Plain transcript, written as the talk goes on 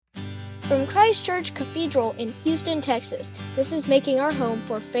From Christ Church Cathedral in Houston, Texas, this is Making Our Home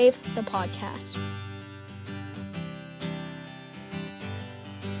for Faith, the podcast.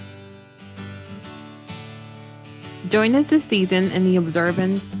 Join us this season in the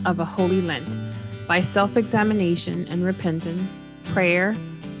observance of a holy Lent by self-examination and repentance, prayer,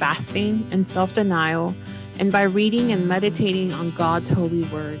 fasting, and self-denial, and by reading and meditating on God's holy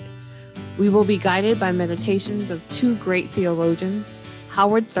word. We will be guided by meditations of two great theologians,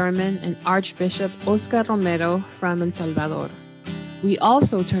 Howard Thurman and Archbishop Oscar Romero from El Salvador. We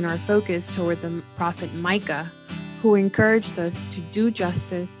also turn our focus toward the prophet Micah, who encouraged us to do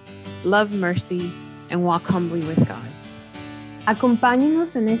justice, love mercy, and walk humbly with God.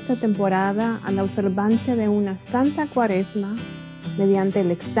 Acompáñenos en esta temporada a la observancia de una santa cuaresma mediante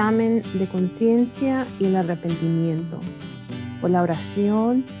el examen de conciencia y el arrepentimiento, por la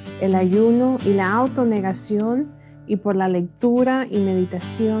oración, el ayuno y la autonegación, y por la lectura y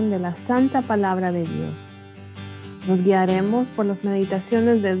meditación de la santa palabra de Dios. Nos guiaremos por las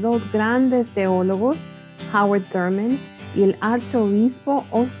meditaciones de dos grandes teólogos, Howard Thurman y el arzobispo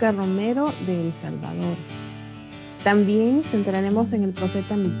Oscar Romero de El Salvador. También centraremos en el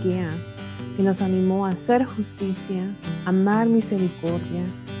profeta Miqueas, que nos animó a hacer justicia, amar misericordia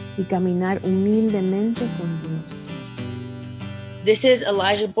y caminar humildemente con Dios. This is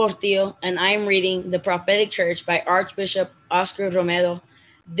Elijah Portillo, and I am reading The Prophetic Church by Archbishop Oscar Romero.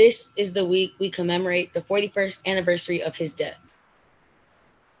 This is the week we commemorate the 41st anniversary of his death.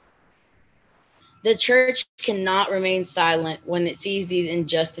 The church cannot remain silent when it sees these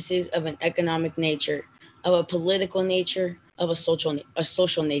injustices of an economic nature, of a political nature, of a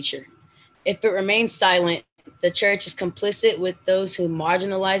social nature. If it remains silent, the church is complicit with those who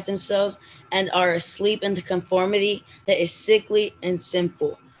marginalize themselves and are asleep in the conformity that is sickly and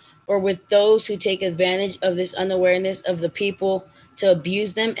sinful, or with those who take advantage of this unawareness of the people to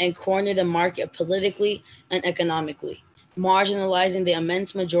abuse them and corner the market politically and economically, marginalizing the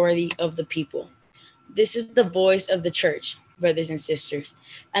immense majority of the people. This is the voice of the church, brothers and sisters.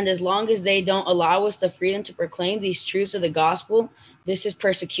 And as long as they don't allow us the freedom to proclaim these truths of the gospel, this is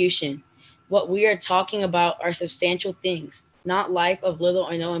persecution. What we are talking about are substantial things, not life of little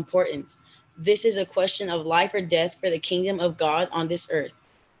or no importance. This is a question of life or death for the kingdom of God on this earth.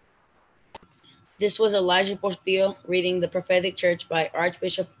 This was Elijah Portillo reading The Prophetic Church by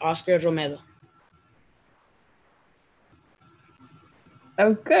Archbishop Oscar Romero. That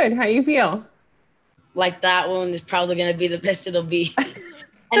was good. How you feel? Like that one is probably going to be the best it'll be.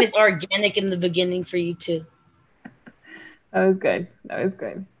 And it's organic in the beginning for you too. That was good.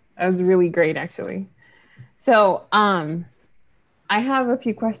 That was really great, actually. So, I have a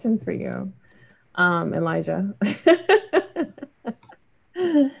few questions for you, Elijah.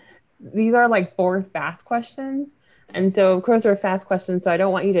 These are like 4 fast questions. And so, of course, they're fast questions, so I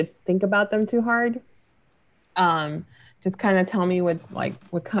don't want you to think about them too hard. Just kind of tell me what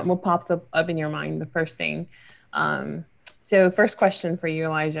pops up in your mind, the first thing. So first question for you,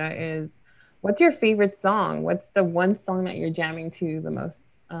 Elijah, is what's your favorite song? What's the one song that you're jamming to the most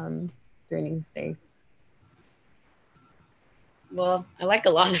during these days? Well, I like a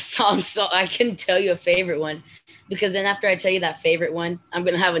lot of songs, so I can tell you a favorite one. Because then after I tell you that favorite one, I'm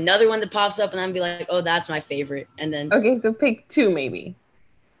going to have another one that pops up and I'm going to be like, oh, that's my favorite. And then... Okay, so pick 2 maybe.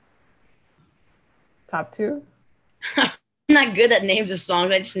 Top 2? I'm not good at names of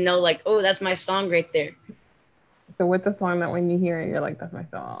songs. I just know like, oh, that's my song right there. So what's a song that when you hear it, you're like, that's my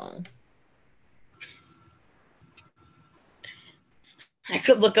song? I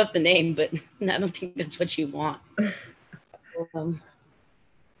could look up the name, but I don't think that's what you want. I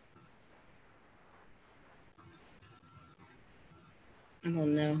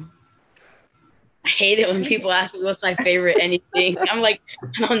don't know. I hate it when people ask me what's my favorite anything. I'm like,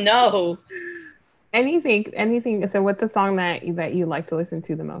 I don't know. Anything. So what's the song that you like to listen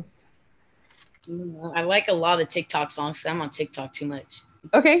to the most? I like a lot of TikTok songs because I'm on TikTok too much.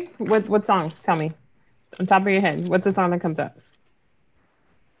 Okay. What song? Tell me. On top of your head, what's the song that comes up?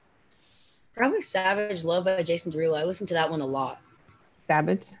 Probably Savage Love by Jason Derulo. I listen to that one a lot.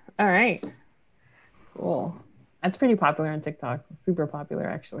 Savage? All right. Cool. That's pretty popular on TikTok. Super popular,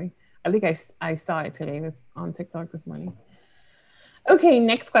 actually. I think I saw it today on TikTok this morning. Okay,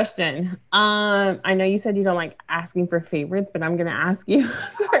 next question. I know you said you don't like asking for favorites, but I'm going to ask you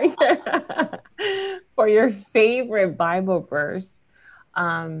for your favorite Bible verse,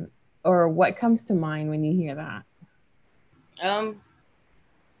 or what comes to mind when you hear that?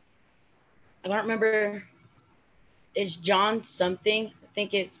 I don't remember. It's John something. I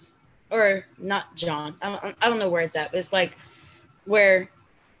think it's, or not John. I don't know where it's at, but it's like where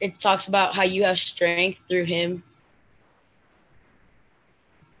it talks about how you have strength through him.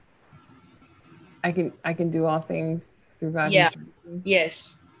 I can do all things through God who Yeah. strengthens me.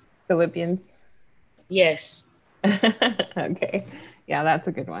 Yes. Philippians. Yes. Okay. Yeah, that's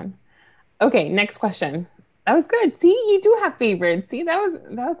a good one. Okay, next question. That was good. See, you do have favorites. See, that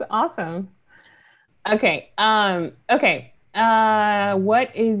was awesome. Okay. Okay.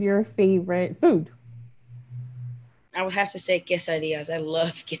 What is your favorite food? I would have to say quesadillas. I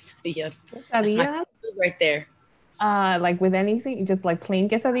love quesadillas. That's my Quesadilla? food right there. Like with anything, just like plain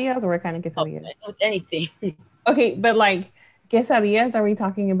quesadillas or what kind of Oh, quesadillas? with anything. Okay, but like quesadillas, are we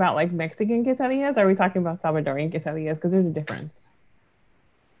talking about like Mexican quesadillas? Or are we talking about Salvadorian quesadillas? Because there's a difference.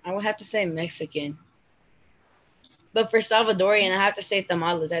 I would have to say Mexican. But for Salvadorian, I have to say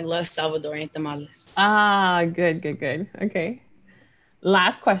tamales. I love Salvadorian tamales. Ah, good, good, good. Okay.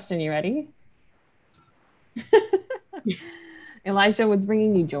 Last question. You ready? Elijah, what's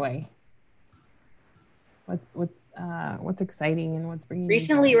bringing you joy? What's exciting and what's bringing you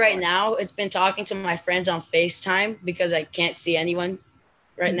Recently, joy? right now, it's been talking to my friends on FaceTime because I can't see anyone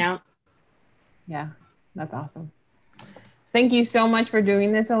right now. Yeah, that's awesome. Thank you so much for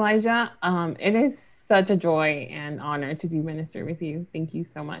doing this, Elijah. It is such a joy and honor to do ministry with you. Thank you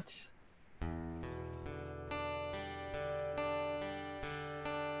so much.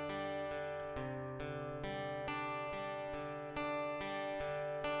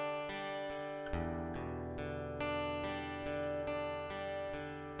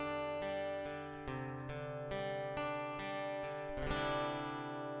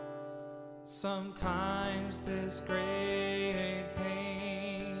 Sometimes this great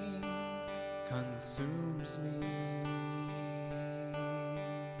pain consumes me.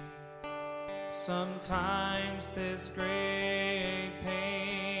 Sometimes this great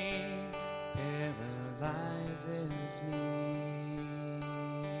pain paralyzes me.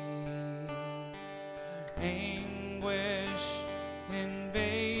 Anguish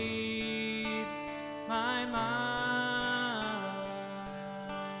invades my mind.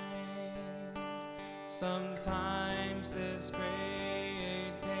 Sometimes this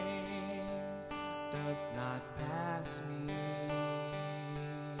great pain does not pass me.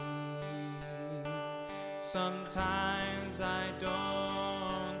 Sometimes I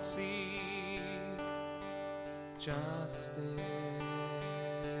don't see justice,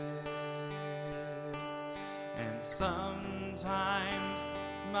 and sometimes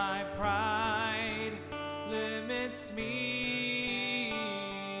my pride limits me.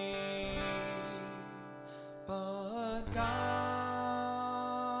 But God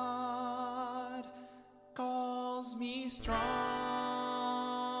calls me strong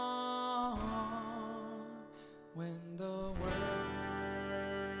when the world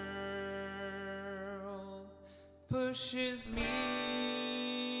pushes me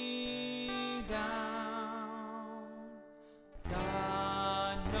down.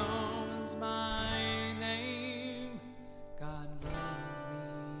 God knows my name. God loves me.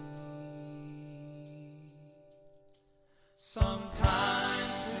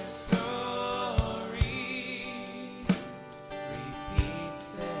 Sometimes this story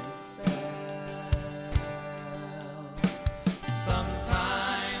repeats itself.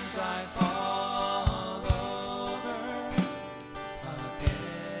 Sometimes I fall over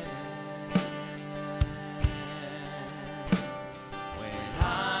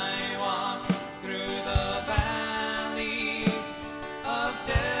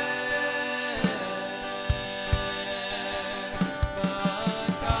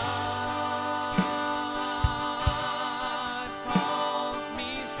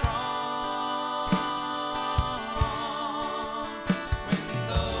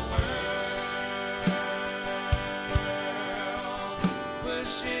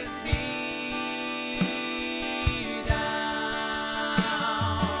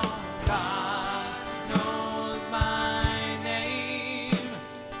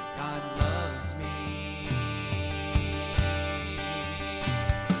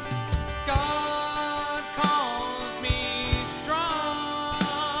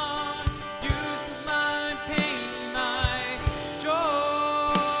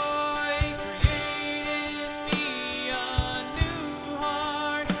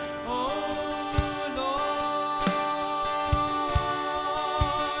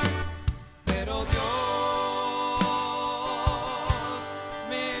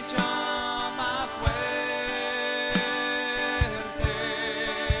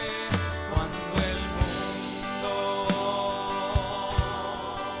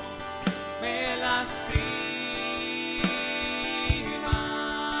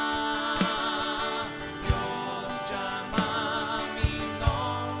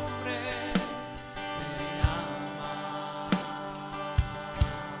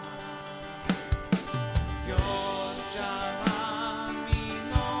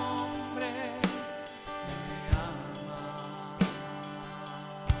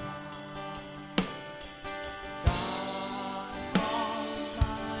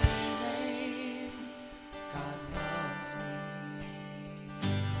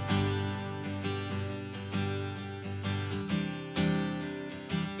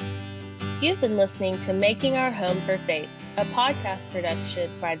You've been listening to Making Our Home for Faith, a podcast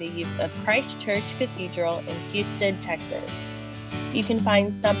production by the youth of Christ Church Cathedral in Houston, Texas. You can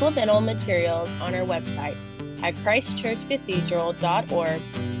find supplemental materials on our website at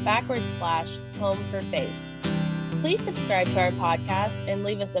christchurchcathedral.org/home-for-faith. Please subscribe to our podcast and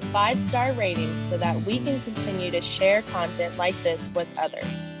leave us a 5-star rating so that we can continue to share content like this with others.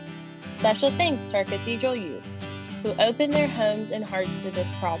 Special thanks to our Cathedral youth who opened their homes and hearts to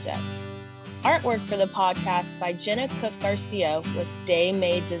this project. Artwork for the podcast by Jenna Cook Garcia with Day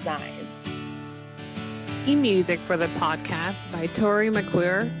Made Designs. Music for the podcast by Tori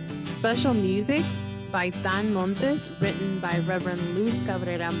McClure. Special music by Dan Montes, written by Reverend Luz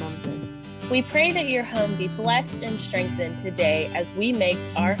Cabrera Montes. We pray that your home be blessed and strengthened today as we make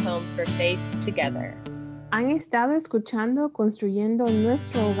our home for faith together. Han estado escuchando Construyendo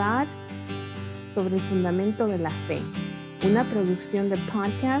Nuestro Hogar sobre el Fundamento de la Fe, una producción del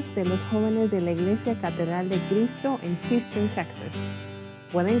podcast de los jóvenes de la Iglesia Catedral de Cristo en Houston, Texas.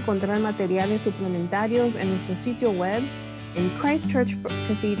 Pueden encontrar materiales suplementarios en nuestro sitio web en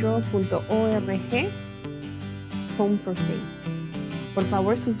christchurchcathedral.org, Home for Faith. Por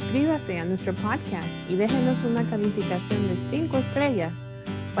favor, suscríbase a nuestro podcast y déjenos una calificación de 5 estrellas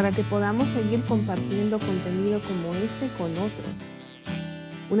para que podamos seguir compartiendo contenido como este con otros.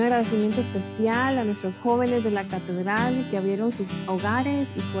 Un agradecimiento especial a nuestros jóvenes de la catedral que abrieron sus hogares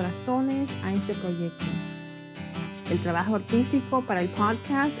y corazones a este proyecto. El trabajo artístico para el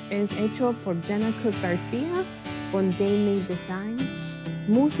podcast es hecho por Jenna Cook Garcia con Day Made Design.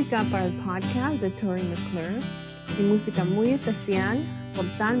 Música para el podcast de Tori McClure y música muy especial por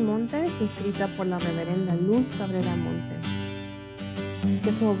Dan Montes, escrita por la reverenda Luz Cabrera Montes.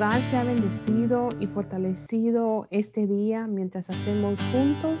 Que su hogar sea bendecido y fortalecido este día mientras hacemos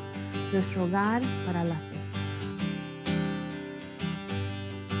juntos nuestro hogar para la fe.